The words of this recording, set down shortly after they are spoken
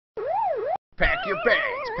Pack your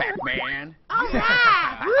bags, Pac-Man. All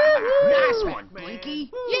right. Nice one, Blinky.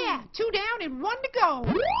 Yeah, 2 down and 1 to go.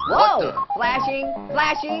 What Whoa! the? Flashing,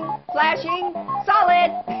 flashing, flashing.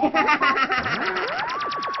 Solid.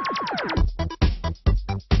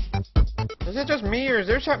 Is it just me, or is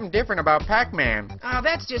there something different about Pac-Man? Oh,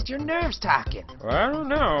 that's just your nerves talking. Well, I don't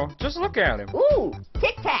know. Just look at him. Ooh,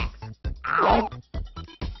 Tic Tacs. Ow.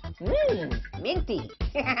 Minty.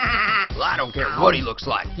 Well, I don't care what he looks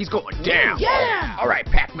like. He's going down. Yeah. All right,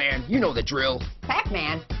 Pac-Man, you know the drill.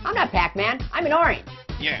 Pac-Man? I'm not Pac-Man. I'm an orange.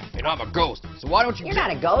 Yeah, and I'm a ghost. So why don't you You're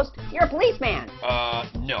not a ghost. You're a policeman.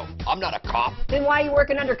 No, I'm not a cop. Then why are you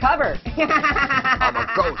working undercover? I'm a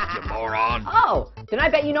ghost, you moron. Oh, then I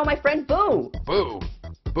bet you know my friend Boo. Boo.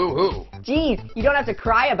 Boo-hoo. Geez, you don't have to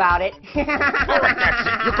cry about it. All right, that's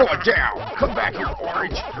it. You're going down. Come back here,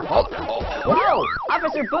 Orange. Oh. Whoa,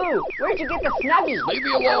 Officer Boo, where'd you get the Snuggie? Leave me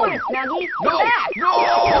I want alone. a Snuggie. No, Come back. no.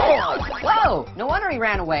 Whoa, no wonder he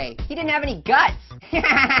ran away. He didn't have any guts.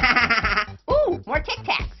 Ooh, more Tic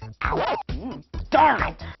Tacs. Ow. Darn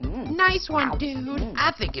it. Nice one, dude.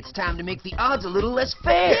 I think it's time to make the odds a little less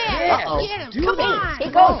fair. Yeah, Uh-oh. Get him. Do Come this. on.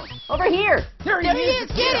 Hey, Ghost, over here. There he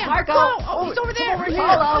is. Get him. Marco. Go. Oh, he's over there. Over here.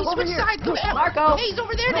 Oh, Over switch here. sides. Come on. Marco. Hey, he's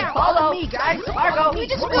over there now. Polo. Follow me, guys. Marco. We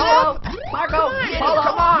just split Polo. up. Marco. Come on. Polo.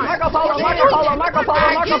 Come on. Marco Polo. Get Marco him. Polo. Marco Polo.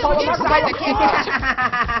 Get Marco him. Polo. Get Marco inside Polo.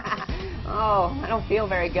 Oh, I don't feel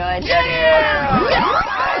very good.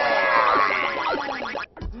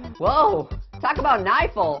 Whoa, talk about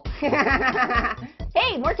knifeful.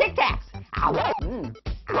 Hey, more Tic Tacs. Ow.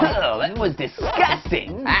 Oh, that was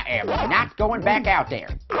disgusting. I am not going back out there.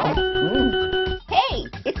 Hey,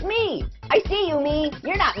 it's me. I see you, me.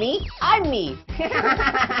 You're not me. I'm me.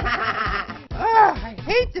 I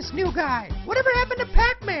hate this new guy. Whatever happened to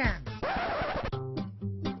Pac-Man?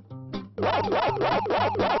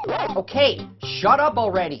 Okay, shut up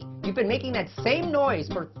already. You've been making that same noise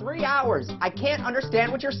for 3 hours. I can't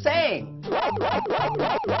understand what you're saying.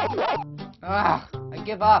 I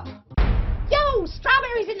give up. Yo,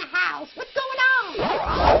 Strawberry's in the house. What's going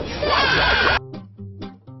on?